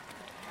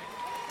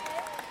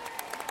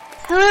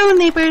Hello,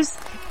 neighbors.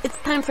 It's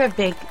time for a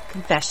big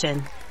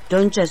confession.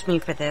 Don't judge me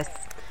for this,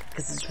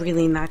 because it's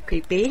really not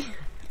creepy.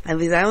 At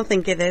least I don't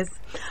think it is.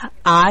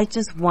 I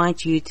just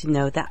want you to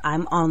know that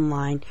I'm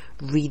online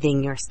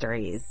reading your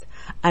stories.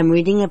 I'm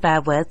reading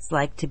about what it's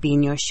like to be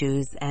in your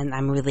shoes, and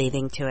I'm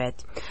relating to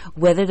it.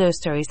 Whether those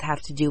stories have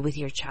to do with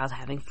your child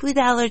having food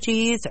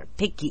allergies, or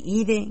picky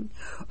eating,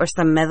 or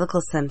some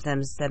medical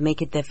symptoms that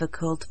make it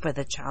difficult for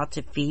the child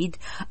to feed,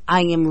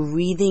 I am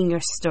reading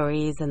your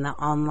stories in the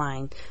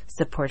online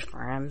support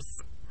forums.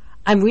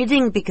 I'm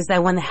reading because I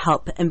want to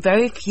help, and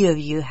very few of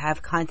you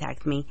have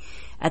contacted me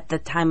at the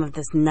time of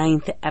this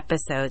 9th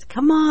episode.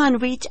 Come on,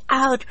 reach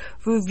out,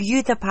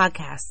 review the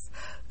podcast,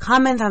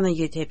 comment on the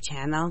YouTube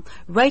channel,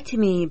 write to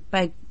me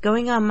by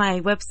going on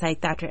my website,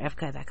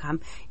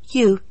 drevka.com.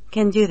 You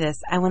can do this.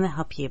 I want to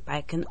help you, but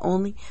I can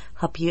only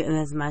help you in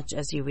as much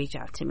as you reach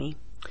out to me.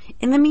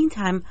 In the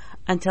meantime,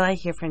 until I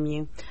hear from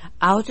you,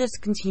 I'll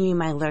just continue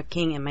my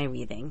lurking and my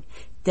reading.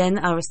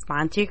 Then I'll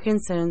respond to your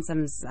concerns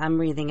as I'm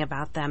reading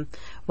about them.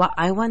 What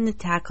I want to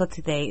tackle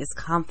today is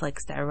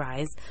conflicts that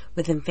arise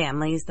within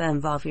families that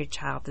involve your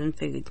child and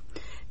food.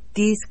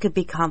 These could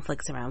be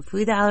conflicts around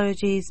food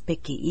allergies,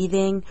 picky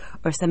eating,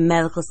 or some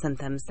medical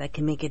symptoms that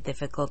can make it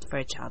difficult for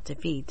a child to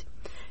feed.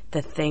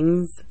 The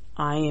things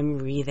I am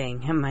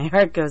reading, and my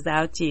heart goes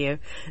out to you.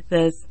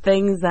 The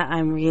things that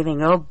I'm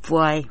reading, oh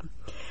boy.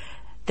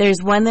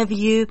 There's one of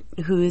you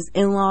whose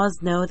in-laws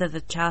know that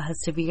the child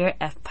has severe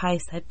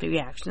F-pies type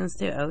reactions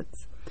to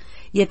oats.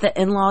 Yet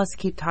the in-laws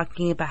keep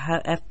talking about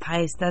how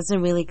F-pies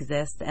doesn't really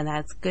exist and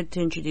that it's good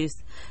to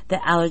introduce the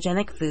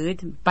allergenic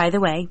food. By the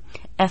way,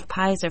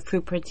 F-pies, or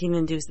food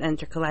protein-induced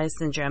enterocolitis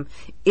syndrome,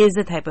 is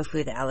a type of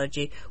food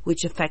allergy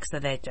which affects the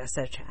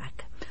digestive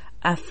tract.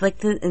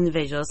 Afflicted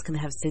individuals can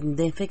have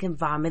significant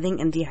vomiting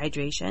and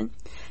dehydration.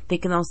 They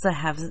can also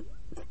have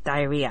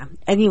diarrhea.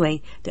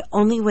 Anyway, the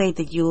only way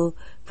that you'll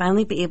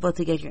finally be able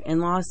to get your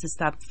in-laws to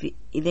stop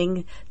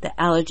eating the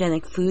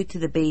allergenic food to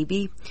the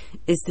baby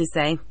is to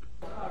say,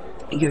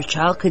 your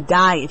child could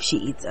die if she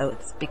eats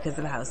oats because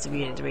of how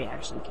severe the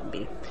reaction can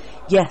be.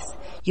 Yes,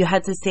 you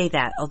had to say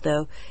that,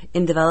 although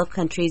in developed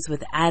countries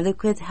with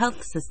adequate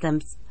health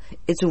systems,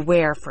 it's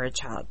rare for a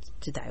child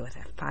to die with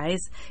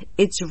F-pies.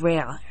 It's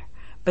rare.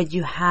 But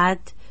you had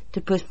to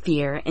put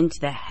fear into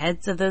the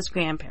heads of those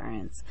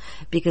grandparents,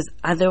 because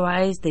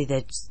otherwise they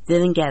just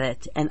didn't get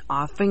it, and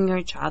offering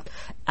your child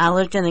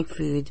allergenic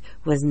food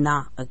was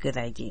not a good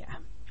idea.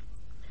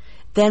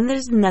 Then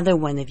there's another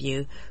one of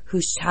you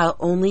whose child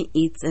only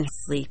eats in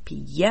sleep.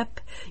 Yep,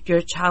 your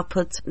child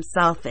puts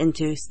himself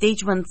into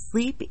stage 1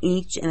 sleep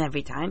each and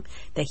every time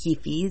that he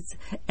feeds,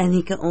 and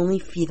he can only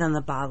feed on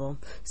the bottle.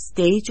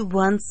 Stage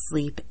 1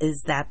 sleep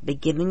is that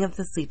beginning of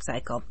the sleep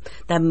cycle,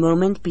 that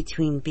moment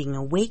between being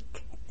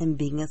awake and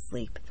being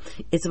asleep.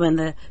 It's when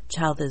the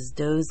child is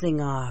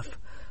dozing off.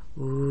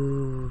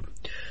 Ooh,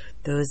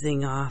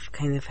 dozing off,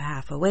 kind of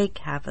half awake,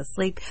 half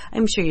asleep.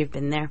 I'm sure you've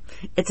been there.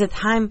 It's a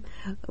time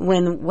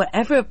when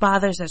whatever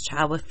bothers a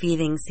child with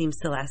feeding seems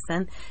to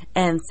lessen,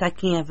 and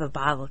sucking of a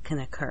bottle can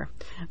occur.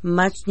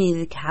 Much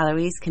needed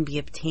calories can be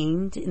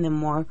obtained in a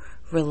more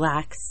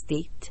relaxed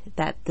state,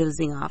 that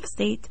dozing off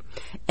state,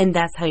 and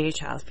that's how your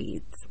child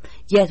feeds.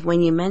 Yet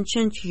when you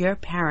mention to your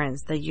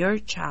parents that your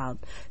child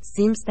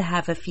seems to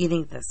have a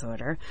feeding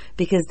disorder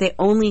because they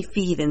only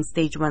feed in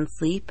stage 1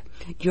 sleep,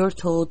 you're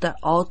told that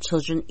all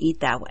children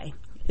eat that way.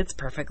 It's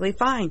perfectly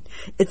fine.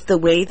 It's the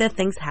way that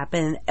things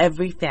happen in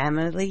every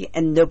family,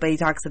 and nobody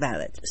talks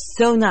about it.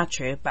 So not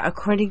true, but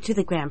according to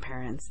the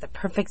grandparents, the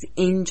perfect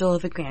angel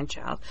of a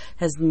grandchild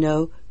has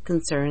no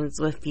concerns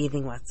with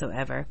feeding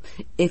whatsoever.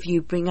 If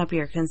you bring up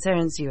your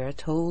concerns, you are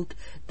told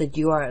that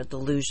you are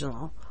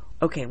delusional.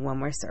 Okay, one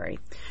more story.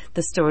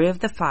 The story of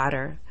the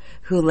father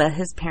who let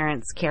his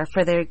parents care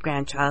for their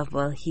grandchild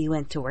while he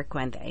went to work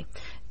one day.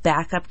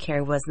 Backup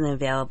care wasn't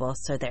available,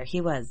 so there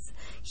he was.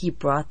 He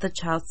brought the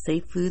child's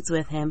safe foods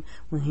with him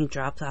when he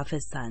dropped off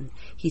his son.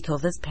 He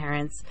told his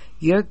parents,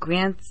 your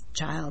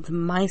grandchild,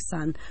 my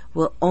son,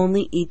 will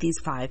only eat these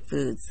 5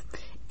 foods.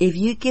 If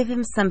you give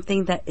him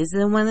something that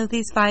isn't one of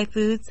these 5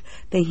 foods,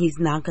 then he's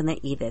not going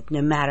to eat it,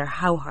 no matter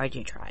how hard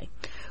you try.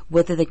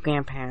 What did the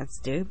grandparents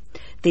do?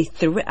 They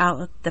threw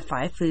out the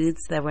 5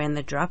 foods that were in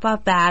the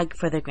drop-off bag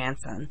for their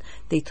grandson.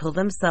 They told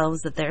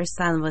themselves that their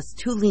son was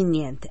too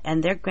lenient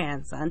and their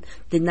grandson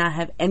did not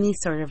have any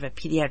sort of a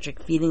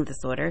pediatric feeding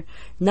disorder,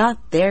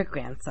 not their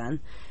grandson.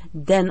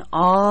 Then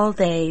all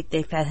day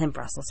they fed him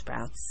Brussels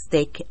sprouts,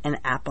 steak, and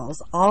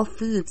apples, all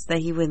foods that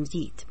he wouldn't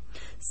eat.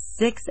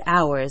 6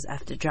 hours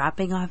after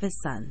dropping off his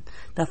son,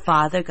 the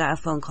father got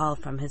a phone call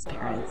from his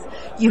parents.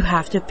 You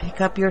have to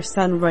pick up your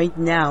son right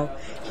now.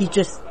 He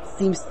just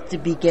seems to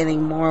be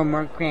getting more and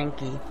more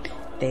cranky,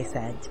 they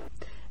said.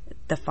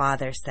 The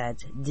father said,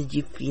 did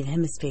you feed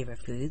him his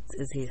favorite foods?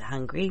 Is he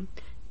hungry?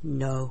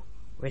 No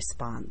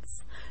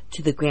response.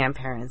 To the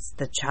grandparents,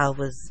 the child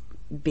was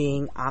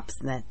being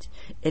obstinate.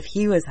 If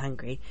he was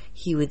hungry,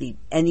 he would eat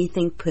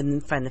anything put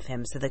in front of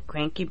him, so the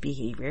cranky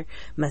behavior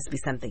must be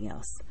something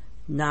else,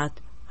 not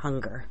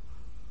hunger.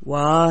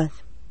 What?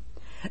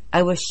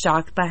 I was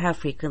shocked by how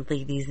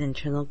frequently these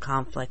internal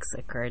conflicts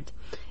occurred.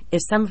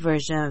 If some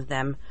version of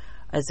them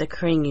is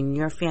occurring in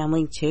your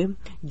family too,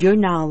 you're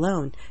not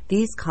alone.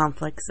 These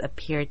conflicts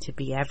appear to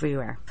be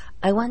everywhere.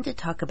 I want to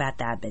talk about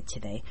that a bit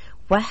today.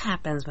 What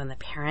happens when the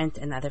parent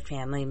and other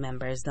family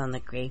members don't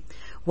agree?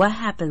 What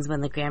happens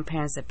when the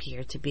grandparents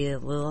appear to be a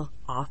little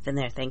off in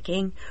their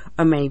thinking,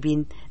 or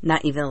maybe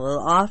not even a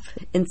little off?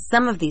 In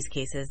some of these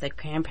cases, the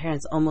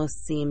grandparents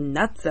almost seem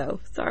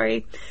nutso.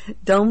 Sorry,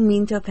 don't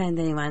mean to offend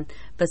anyone,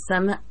 but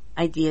some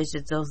ideas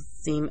just don't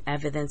seem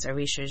evidence or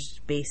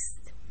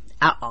research-based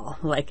at all.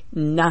 Like,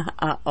 not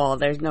at all.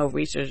 There's no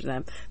research in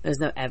them. There's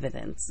no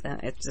evidence.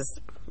 It's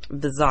just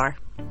bizarre.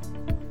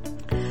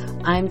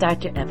 I'm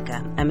Dr.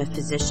 Evka. I'm a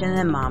physician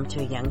and mom to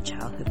a young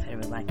child who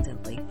fed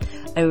reluctantly.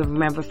 I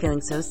remember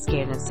feeling so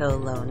scared and so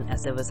alone,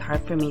 as it was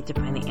hard for me to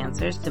find the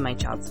answers to my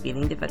child's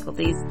feeding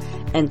difficulties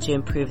and to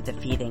improve the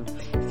feeding.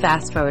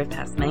 Fast forward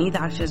past many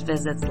doctor's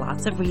visits,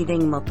 lots of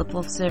reading,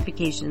 multiple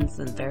certifications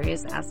in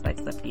various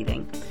aspects of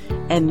feeding,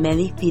 and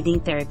many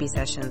feeding therapy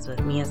sessions with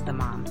me as the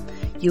mom.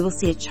 You will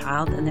see a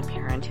child and a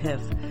parent who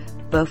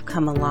have both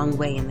come a long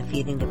way in the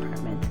feeding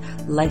department.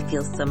 Life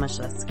feels so much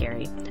less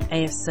scary. I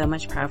have so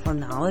much powerful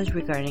knowledge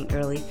regarding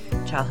early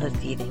childhood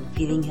feeding.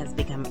 Feeding has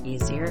become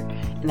easier,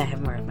 and I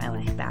have more of my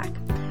life back.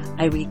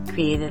 I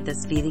recreated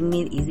this Feeding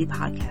Made Easy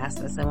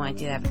podcast as I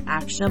want you to have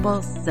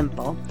actionable,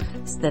 simple,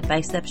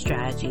 step-by-step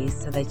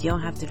strategies so that you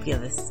don't have to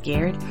feel as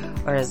scared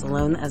or as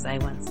alone as I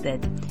once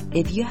did.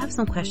 If you have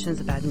some questions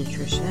about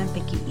nutrition and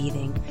picky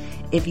eating,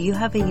 if you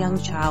have a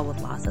young child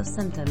with lots of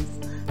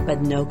symptoms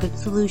but no good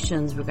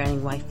solutions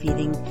regarding why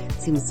feeding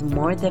seems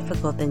more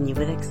difficult than you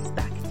would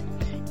expect,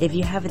 if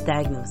you have a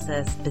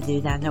diagnosis but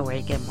do not know where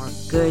to get more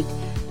good,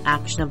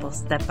 actionable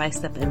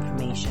step-by-step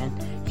information,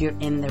 you're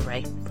in the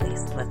right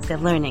place. Let's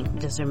get learning.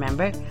 Just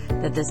remember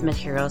that this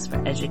material is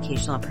for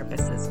educational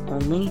purposes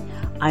only.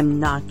 I'm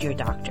not your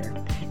doctor.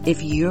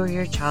 If you or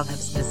your child have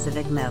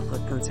specific medical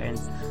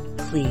concerns,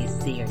 please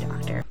see your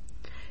doctor.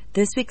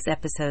 This week's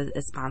episode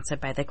is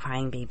sponsored by the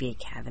Crying Baby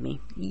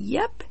Academy.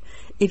 Yep.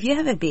 If you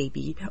have a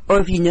baby, or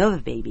if you know of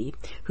a baby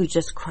who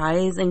just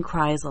cries and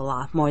cries a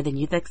lot more than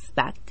you'd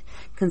expect,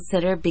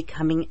 consider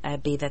becoming a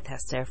beta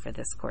tester for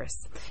this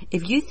course.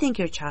 If you think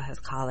your child has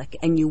colic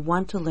and you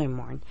want to learn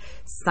more,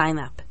 sign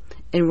up.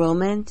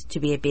 Enrollment to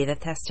be a beta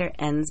tester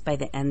ends by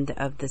the end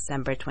of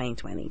December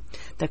 2020.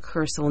 The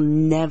course will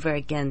never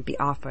again be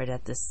offered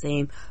at the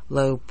same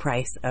low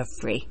price of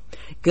free.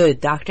 Go to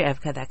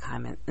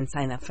drevka.com and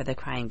sign up for the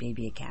Crying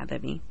Baby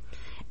Academy.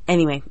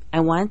 Anyway,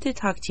 I wanted to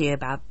talk to you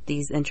about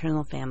these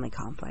internal family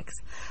conflicts.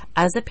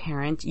 As a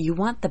parent, you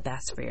want the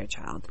best for your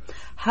child.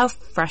 How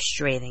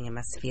frustrating it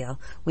must feel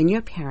when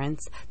your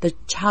parents, the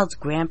child's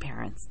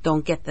grandparents,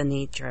 don't get the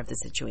nature of the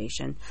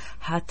situation.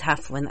 How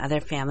tough when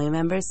other family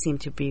members seem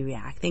to be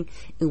reacting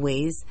in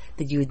ways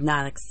that you would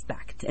not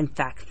expect. In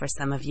fact, for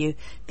some of you,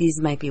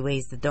 these might be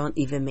ways that don't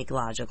even make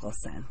logical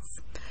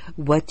sense.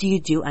 What do you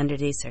do under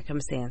these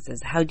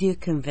circumstances? How do you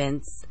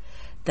convince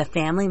the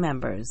family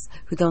members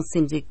who don't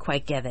seem to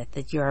quite get it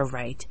that you're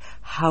right?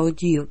 How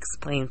do you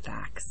explain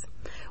facts?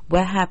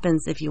 What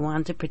happens if you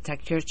want to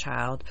protect your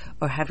child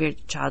or have your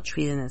child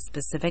treated in a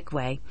specific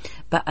way,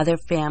 but other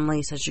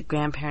families such as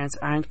grandparents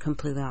aren't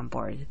completely on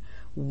board?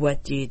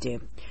 What do you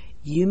do?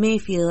 You may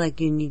feel like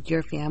you need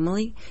your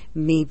family.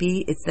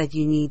 Maybe it's that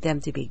you need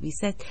them to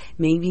babysit.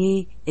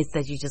 Maybe it's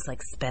that you just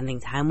like spending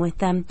time with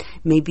them.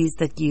 Maybe it's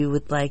that you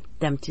would like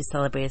them to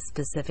celebrate a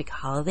specific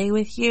holiday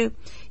with you,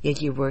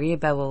 yet you worry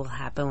about what will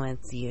happen when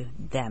it's you,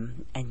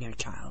 them, and your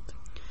child.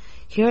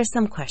 Here are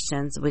some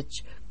questions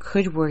which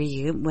could worry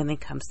you when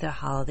it comes to a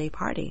holiday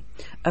party.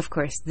 Of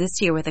course,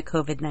 this year with the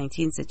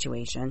COVID-19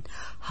 situation,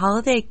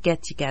 holiday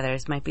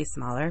get-togethers might be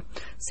smaller,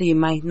 so you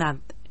might not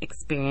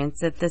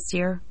experience it this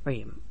year, or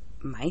you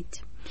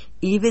might.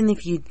 Even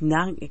if you do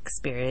not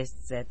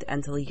experience it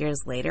until years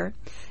later,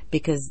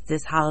 because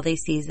this holiday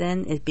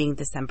season is being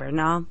December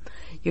now,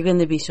 you're going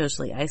to be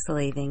socially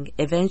isolating.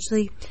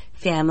 Eventually,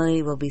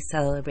 family will be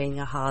celebrating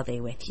a holiday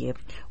with you.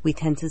 We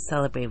tend to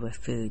celebrate with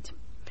food.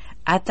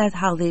 At that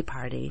holiday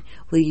party,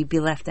 will you be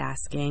left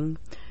asking,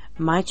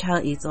 my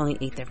child eats only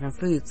 8 different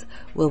foods.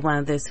 Will one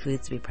of those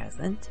foods be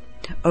present?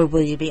 Or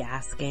will you be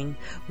asking,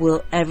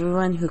 will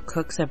everyone who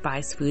cooks or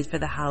buys food for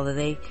the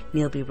holiday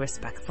meal be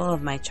respectful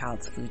of my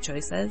child's food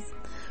choices?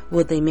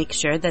 Will they make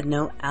sure that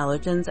no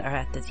allergens are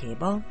at the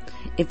table?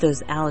 If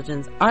those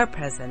allergens are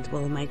present,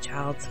 will my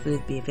child's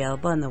food be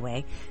available in a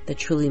way that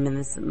truly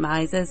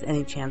minimizes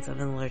any chance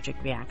of an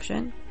allergic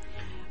reaction?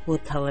 Will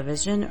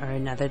television or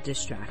another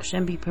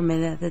distraction be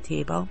permitted at the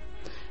table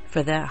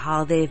for the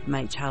holiday if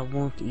my child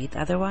won't eat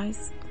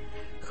otherwise?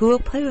 Who will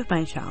play with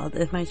my child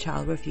if my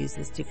child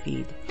refuses to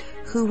feed?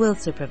 Who will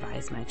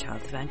supervise my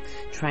child if I'm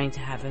trying to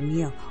have a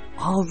meal?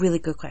 All really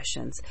good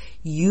questions.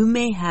 You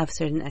may have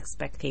certain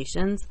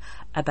expectations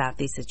about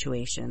these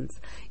situations.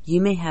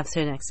 You may have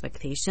certain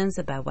expectations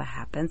about what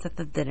happens at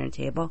the dinner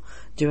table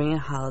during a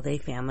holiday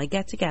family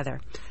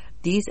get-together.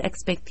 These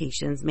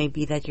expectations may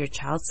be that your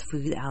child's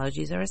food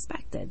allergies are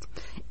respected.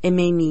 It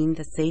may mean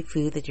the safe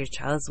food that your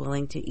child is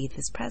willing to eat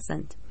is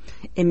present.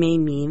 It may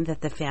mean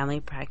that the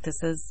family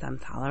practices some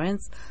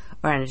tolerance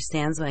or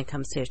understands when it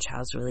comes to your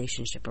child's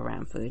relationship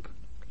around food.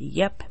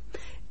 Yep,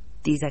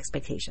 these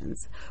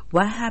expectations.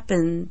 What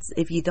happens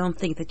if you don't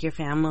think that your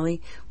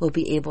family will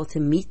be able to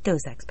meet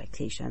those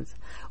expectations?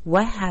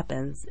 What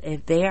happens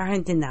if they are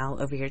in denial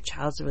over your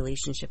child's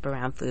relationship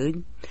around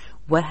food?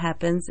 What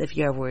happens if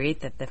you're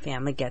worried that the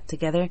family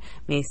get-together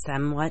may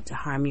somewhat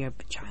harm your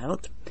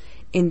child?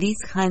 In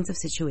these kinds of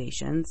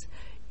situations,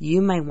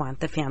 you might want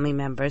the family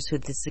members who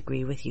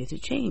disagree with you to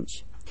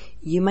change.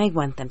 You might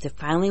want them to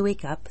finally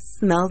wake up,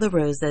 smell the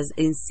roses,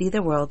 and see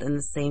the world in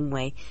the same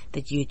way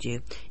that you do.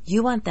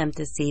 You want them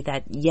to see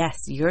that,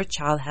 yes, your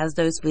child has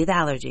those food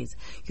allergies.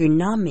 You're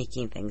not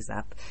making things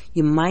up.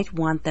 You might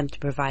want them to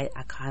provide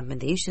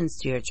accommodations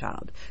to your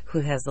child who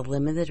has a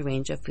limited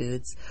range of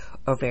foods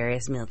or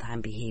various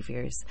mealtime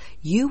behaviors.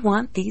 You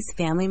want these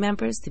family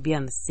members to be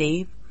on the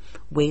same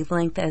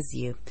wavelength as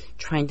you,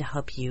 trying to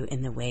help you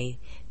in the way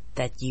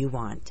that you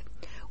want.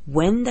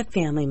 When the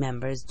family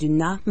members do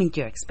not meet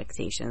your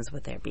expectations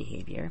with their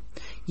behavior,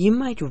 you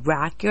might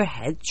rack your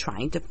head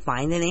trying to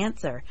find an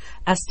answer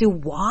as to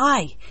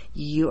why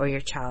you or your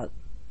child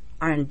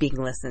aren't being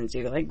listened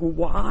to. Like,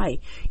 why?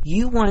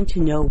 You want to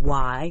know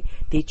why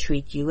they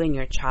treat you and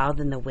your child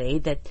in the way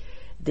that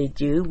they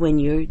do when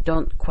you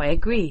don't quite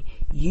agree.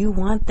 You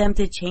want them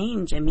to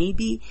change, and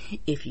maybe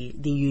if you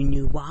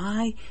knew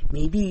why,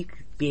 maybe you could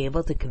be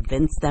able to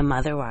convince them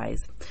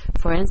otherwise.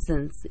 For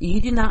instance, you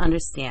do not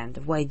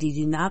understand why you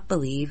do not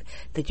believe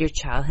that your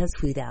child has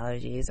food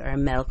allergies or a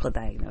medical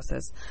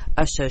diagnosis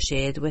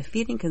associated with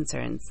feeding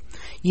concerns.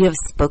 You have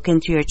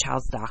spoken to your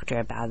child's doctor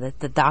about it.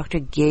 The doctor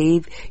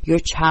gave your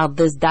child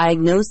this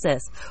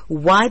diagnosis.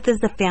 Why does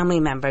the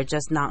family member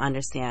just not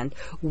understand?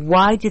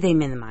 Why do they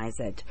minimize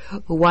it?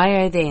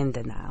 Why are they in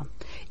denial?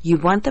 You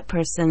want the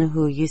person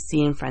who you see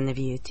in front of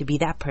you to be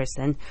that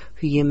person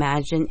who you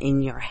imagine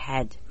in your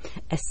head,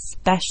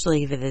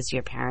 especially if it is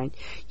your parent.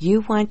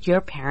 You want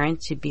your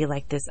parent to be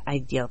like this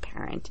ideal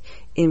parent.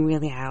 In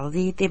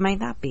reality, they might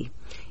not be.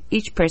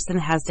 Each person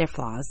has their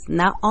flaws.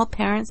 Not all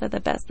parents are the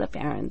best of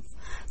parents.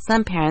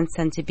 Some parents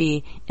tend to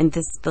be in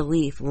this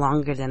belief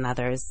longer than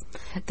others.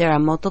 There are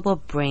multiple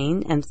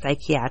brain and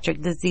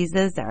psychiatric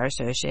diseases that are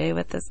associated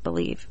with this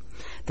belief.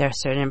 There are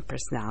certain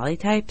personality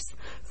types.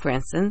 For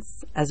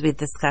instance, as we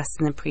discussed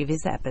in the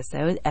previous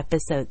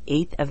episode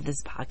 8 of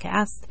this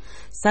podcast,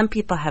 some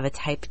people have a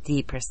type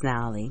D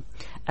personality.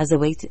 As a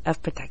way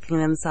of protecting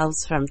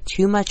themselves from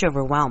too much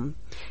overwhelm,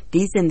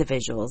 these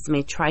individuals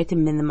may try to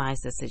minimize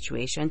the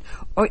situation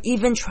or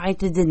even try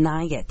to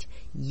deny it.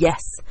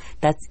 Yes,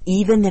 that's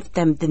even if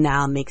the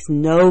denial makes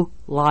no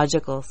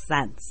logical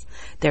sense.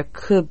 There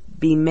could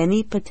be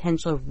many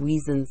potential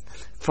reasons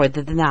for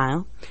the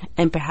denial,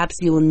 and perhaps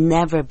you will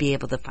never be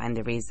able to find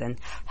the reason.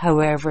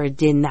 However,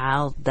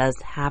 denial does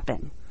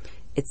happen.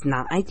 It's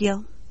not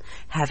ideal.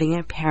 Having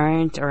a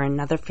parent or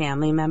another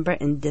family member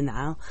in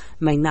denial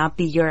might not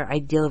be your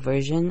ideal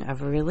version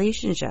of a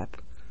relationship.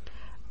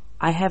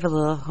 I have a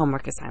little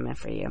homework assignment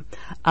for you.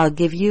 I'll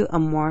give you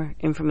more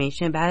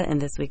information about it in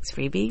this week's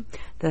freebie.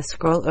 Just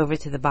scroll over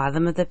to the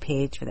bottom of the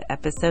page for the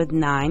episode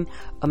 9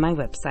 on my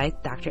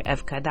website,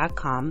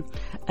 drevka.com.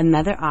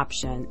 Another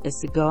option is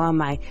to go on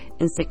my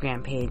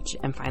Instagram page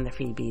and find the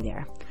freebie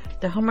there.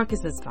 The homework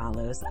is as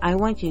follows. I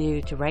want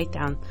you to write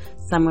down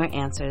somewhere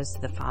answers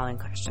to the following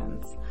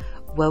questions.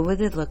 What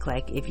would it look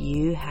like if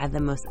you had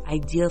the most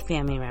ideal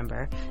family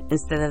member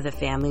instead of the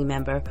family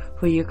member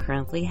who you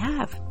currently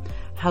have?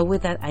 How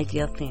would that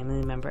ideal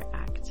family member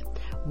act?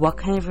 What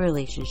kind of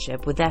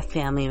relationship would that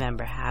family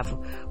member have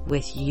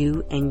with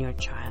you and your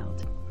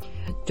child?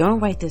 Don't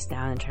write this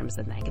down in terms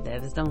of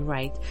negatives. Don't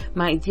write,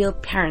 my ideal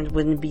parent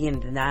wouldn't be in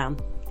denial.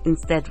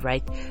 Instead,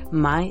 write,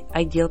 my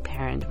ideal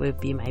parent would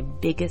be my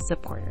biggest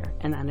supporter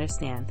and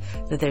understand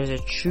that there's a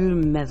true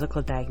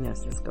medical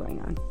diagnosis going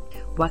on.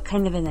 What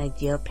kind of an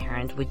ideal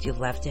parent would you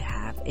love to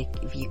have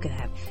if you could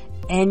have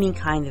any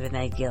kind of an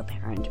ideal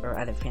parent or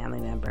other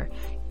family member?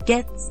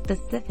 Get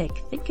specific.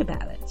 Think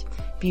about it.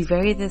 Be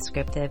very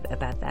descriptive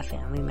about that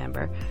family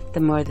member.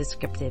 The more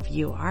descriptive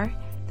you are,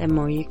 the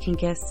more you can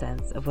get a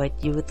sense of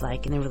what you would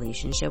like in a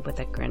relationship with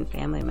a current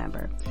family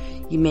member.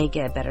 You may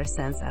get a better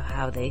sense of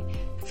how they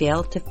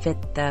fail to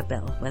fit the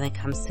bill when it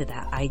comes to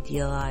that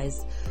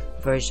idealized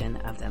version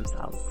of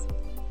themselves.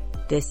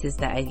 This is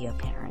the ideal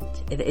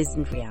parent. It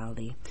isn't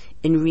reality.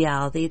 In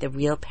reality, the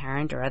real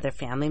parent or other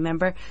family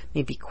member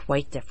may be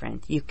quite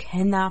different. You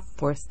cannot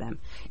force them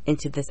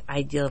into this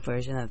ideal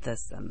version of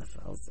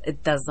themselves.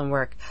 It doesn't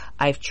work.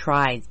 I've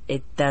tried.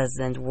 It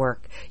doesn't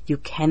work. You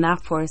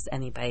cannot force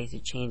anybody to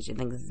change in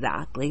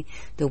exactly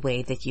the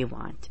way that you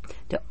want.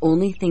 The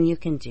only thing you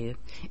can do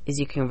is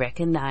you can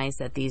recognize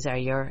that these are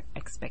your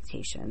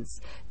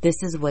expectations.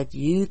 This is what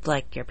you'd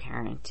like your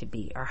parent to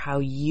be or how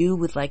you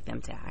would like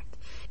them to act.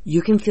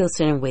 You can feel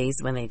certain ways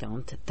when they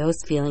don't.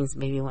 Those feelings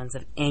may be ones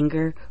of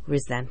anger,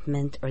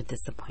 resentment, or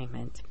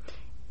disappointment.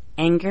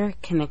 Anger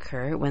can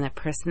occur when a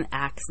person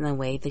acts in a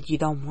way that you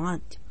don't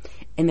want,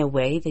 in a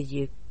way that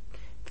you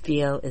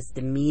feel is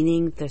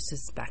demeaning,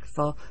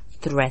 disrespectful,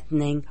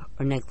 threatening,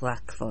 or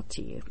neglectful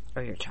to you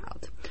or your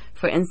child.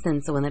 For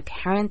instance, when a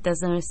parent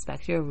doesn't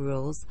respect your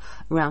rules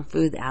around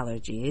food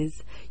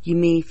allergies, you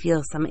may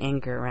feel some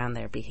anger around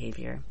their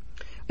behavior.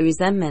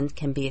 Resentment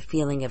can be a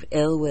feeling of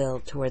ill will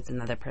towards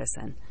another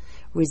person.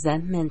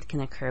 Resentment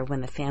can occur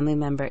when a family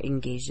member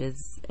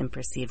engages in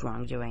perceived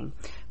wrongdoing.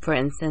 For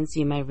instance,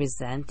 you might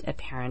resent a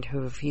parent who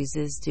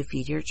refuses to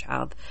feed your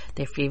child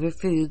their favorite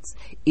foods,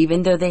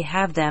 even though they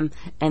have them,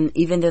 and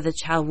even though the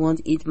child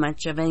won't eat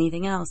much of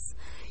anything else.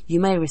 You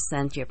might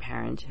resent your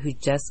parent who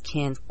just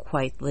can't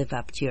quite live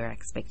up to your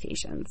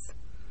expectations.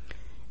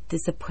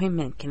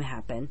 Disappointment can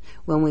happen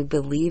when we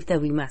believe that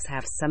we must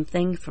have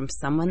something from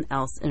someone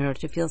else in order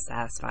to feel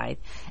satisfied,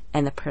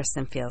 and the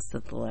person fails to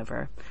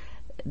deliver.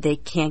 They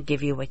can't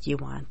give you what you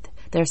want.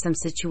 There are some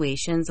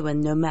situations when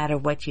no matter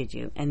what you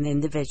do, an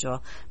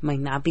individual might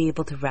not be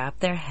able to wrap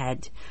their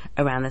head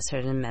around a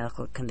certain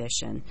medical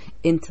condition.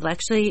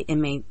 Intellectually, it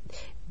may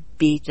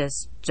be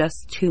just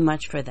too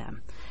much for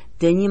them.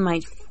 Then you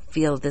might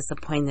feel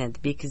disappointed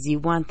because you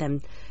want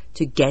them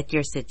to get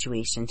your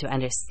situation, to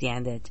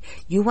understand it.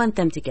 You want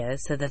them to get it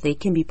so that they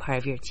can be part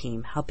of your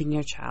team, helping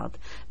your child.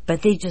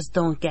 But they just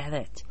don't get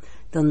it.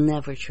 They'll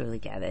never truly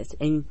get it,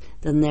 and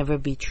they'll never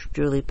be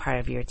truly part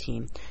of your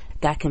team.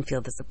 That can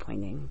feel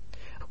disappointing.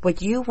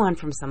 What you want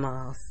from someone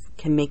else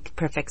can make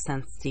perfect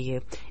sense to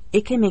you.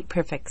 It can make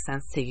perfect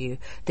sense to you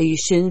that you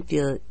shouldn't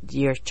feed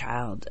your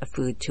child a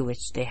food to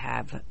which they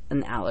have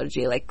an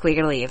allergy. Like,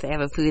 clearly, if they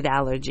have a food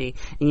allergy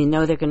and you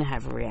know they're going to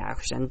have a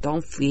reaction,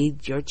 don't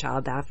feed your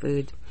child that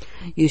food.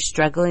 You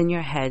struggle in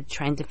your head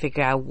trying to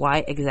figure out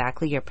why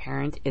exactly your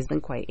parent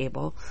isn't quite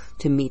able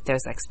to meet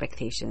those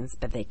expectations,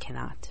 but they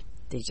cannot.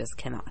 They just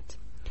cannot.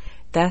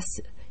 Thus,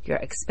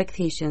 your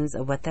expectations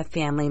of what that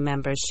family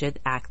member should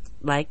act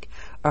like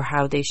or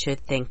how they should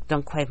think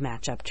don't quite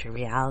match up to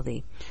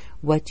reality.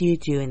 What do you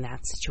do in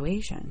that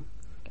situation?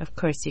 Of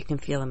course, you can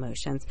feel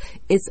emotions.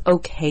 It's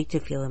okay to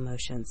feel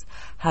emotions.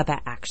 How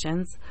about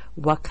actions?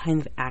 What kind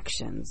of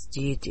actions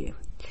do you do?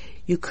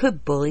 You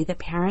could bully the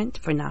parent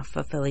for not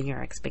fulfilling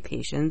your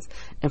expectations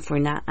and for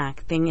not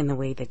acting in the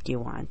way that you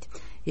want.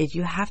 Yet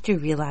you have to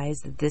realize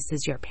that this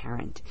is your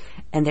parent,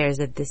 and there is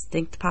a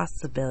distinct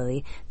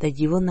possibility that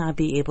you will not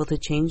be able to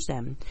change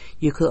them.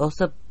 You could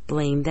also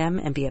blame them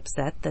and be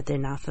upset that they're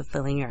not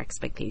fulfilling your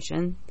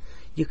expectation.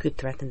 You could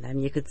threaten them.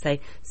 You could say,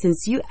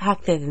 since you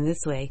acted in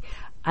this way,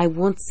 I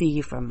won't see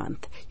you for a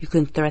month. You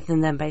can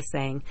threaten them by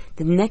saying,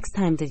 the next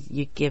time that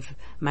you give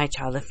my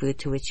child a food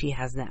to which he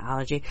has an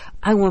allergy,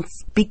 I won't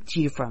speak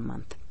to you for a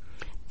month.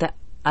 The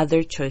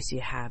other choice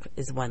you have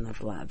is one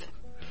of love.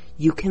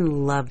 You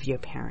can love your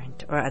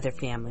parent or other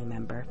family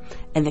member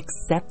and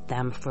accept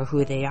them for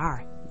who they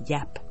are.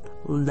 Yep,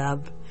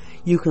 love.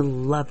 You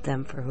can love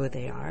them for who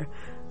they are.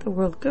 The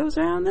world goes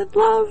around with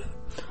love.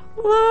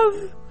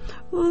 Love.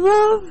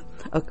 Love.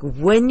 Okay,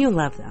 when you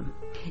love them,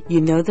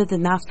 you know that they're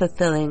not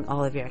fulfilling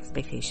all of your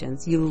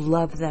expectations. You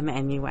love them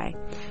anyway.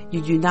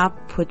 You do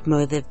not put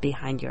motive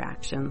behind your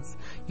actions.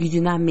 You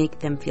do not make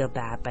them feel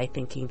bad by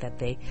thinking that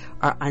they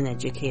are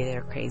uneducated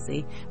or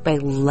crazy. By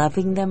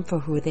loving them for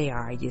who they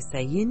are, you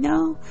say, you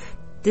know,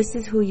 this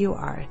is who you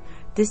are.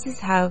 This is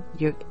how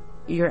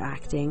you're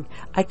acting.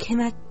 I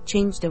cannot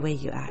change the way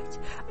you act.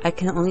 I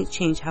can only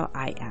change how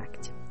I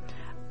act.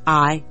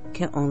 I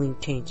can only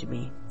change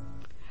me.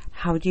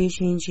 How do you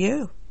change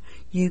you?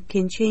 You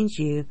can change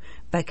you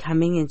by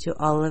coming into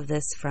all of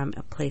this from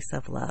a place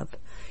of love.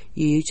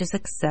 You just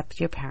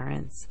accept your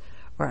parents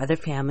or other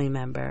family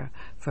member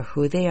for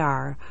who they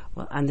are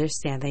while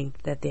understanding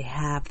that they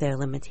have their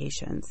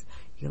limitations.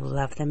 You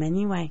love them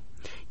anyway.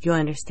 You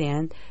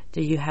understand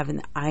that you have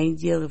an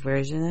ideal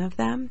version of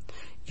them.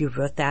 You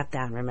wrote that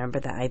down. Remember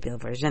the ideal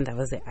version? That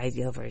was the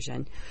ideal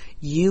version.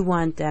 You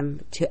want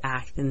them to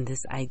act in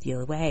this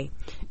ideal way.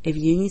 If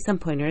you need some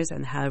pointers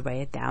on how to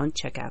write it down,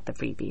 check out the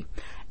freebie.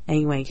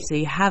 Anyway, so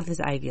you have this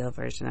ideal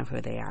version of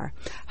who they are.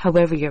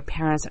 However, your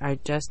parents are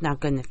just not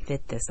going to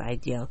fit this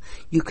ideal.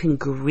 You can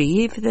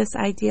grieve this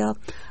ideal,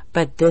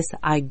 but this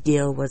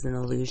ideal was an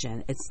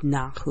illusion. It's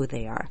not who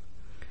they are.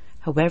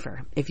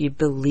 However, if you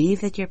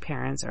believe that your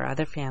parents or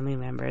other family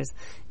members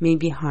may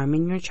be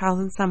harming your child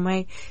in some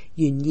way,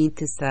 you need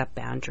to set up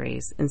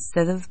boundaries.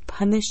 Instead of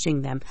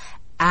punishing them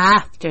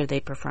after they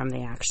perform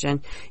the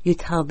action, you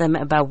tell them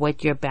about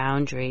what your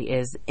boundary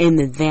is in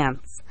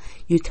advance.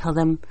 You tell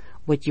them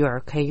what you are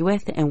okay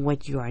with and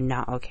what you are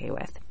not okay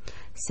with.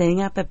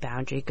 Setting up a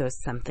boundary goes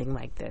something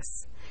like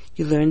this.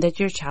 You learn that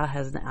your child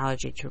has an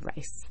allergy to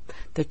rice.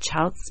 The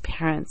child's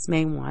parents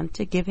may want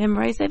to give him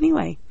rice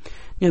anyway.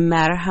 No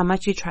matter how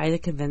much you try to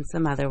convince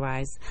them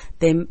otherwise,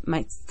 they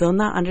might still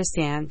not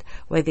understand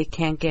why they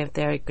can't give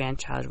their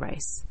grandchild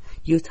rice.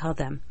 You tell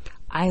them,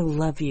 I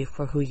love you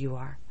for who you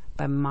are,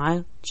 but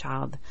my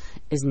child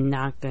is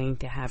not going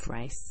to have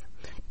rice.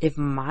 If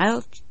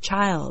my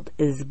child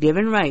is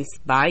given rice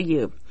by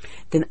you,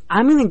 then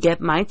I'm going to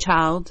get my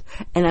child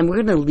and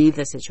we're going to leave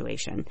the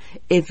situation.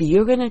 If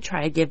you're going to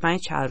try to give my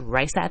child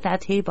rice at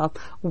that table,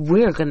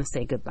 we're going to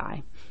say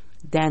goodbye.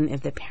 Then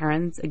if the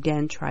parents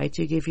again try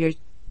to give your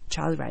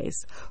child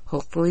rice,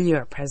 hopefully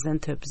you're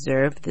present to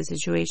observe the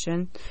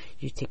situation.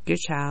 You take your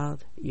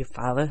child, you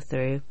follow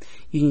through.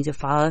 You need to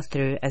follow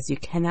through, as you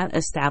cannot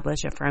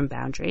establish a firm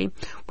boundary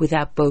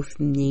without both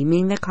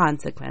naming the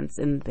consequence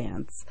in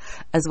advance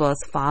as well as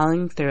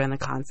following through on the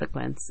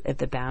consequence if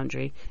the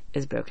boundary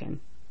is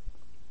broken.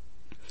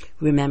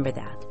 Remember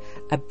that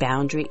a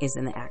boundary is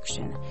an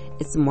action.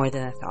 It's more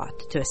than a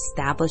thought. To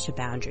establish a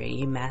boundary,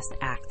 you must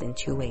act in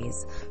two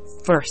ways.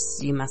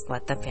 First, you must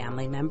let the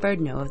family member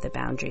know of the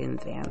boundary in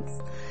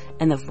advance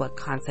and of what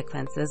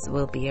consequences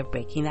will be of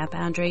breaking that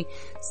boundary.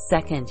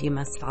 Second, you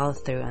must follow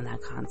through on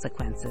that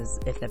consequences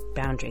if the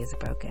boundary is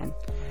broken.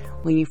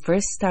 When you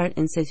first start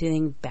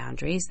instituting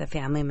boundaries, the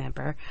family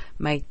member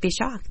might be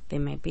shocked. They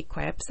might be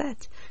quite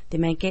upset. They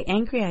might get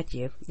angry at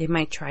you. They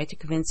might try to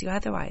convince you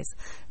otherwise.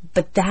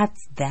 But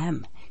that's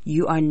them.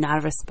 You are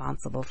not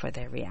responsible for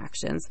their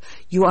reactions.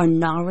 You are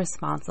not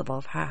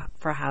responsible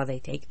for how they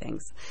take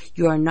things.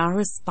 You are not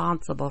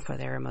responsible for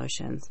their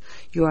emotions.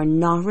 You are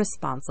not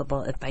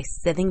responsible if by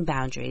setting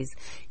boundaries,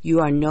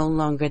 you are no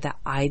longer the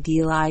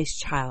idealized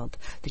child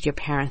that your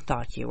parent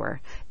thought you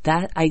were.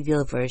 That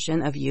ideal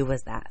version of you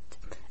was that.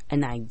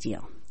 An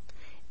ideal.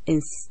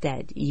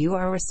 Instead, you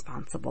are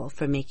responsible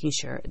for making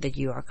sure that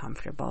you are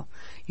comfortable.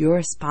 You're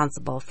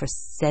responsible for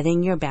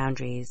setting your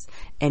boundaries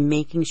and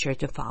making sure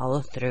to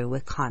follow through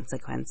with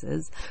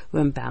consequences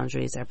when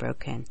boundaries are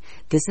broken.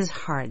 This is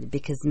hard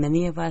because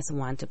many of us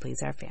want to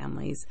please our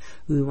families.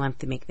 We want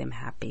to make them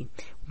happy.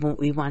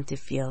 We want to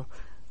feel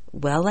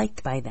well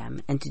liked by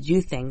them and to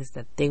do things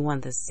that they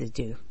want us to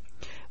do.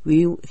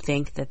 We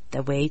think that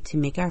the way to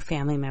make our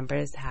family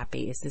members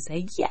happy is to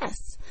say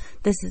yes.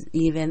 This is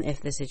even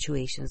if the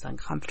situation is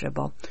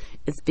uncomfortable.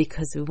 It's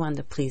because we want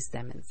to please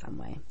them in some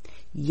way.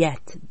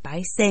 Yet,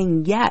 by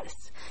saying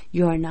yes,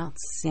 you are not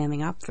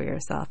standing up for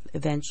yourself.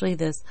 Eventually,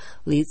 this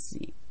leads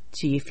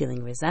to you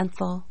feeling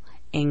resentful,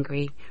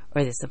 angry,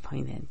 or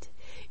disappointed.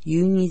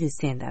 You need to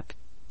stand up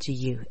to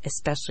you,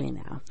 especially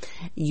now.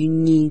 You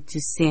need to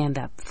stand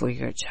up for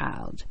your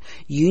child.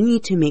 You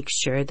need to make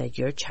sure that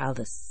your child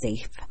is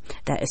safe.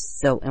 That is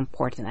so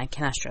important. I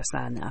cannot stress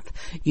that enough.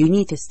 You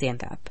need to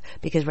stand up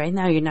because right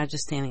now you're not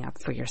just standing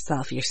up for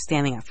yourself. You're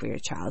standing up for your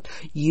child.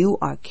 You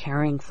are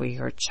caring for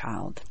your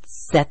child.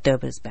 Set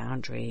those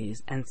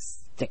boundaries and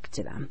stick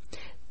to them.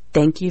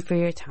 Thank you for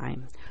your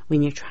time.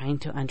 When you're trying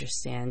to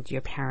understand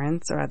your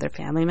parents or other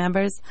family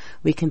members,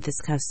 we can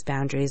discuss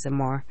boundaries in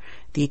more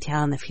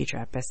detail in the future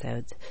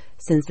episodes.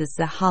 Since it's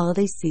the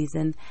holiday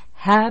season,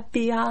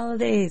 happy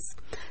holidays!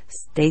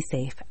 Stay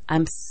safe.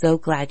 I'm so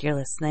glad you're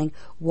listening.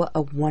 What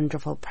a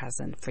wonderful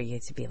present for you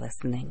to be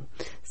listening.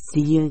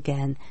 See you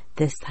again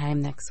this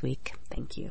time next week. Thank you.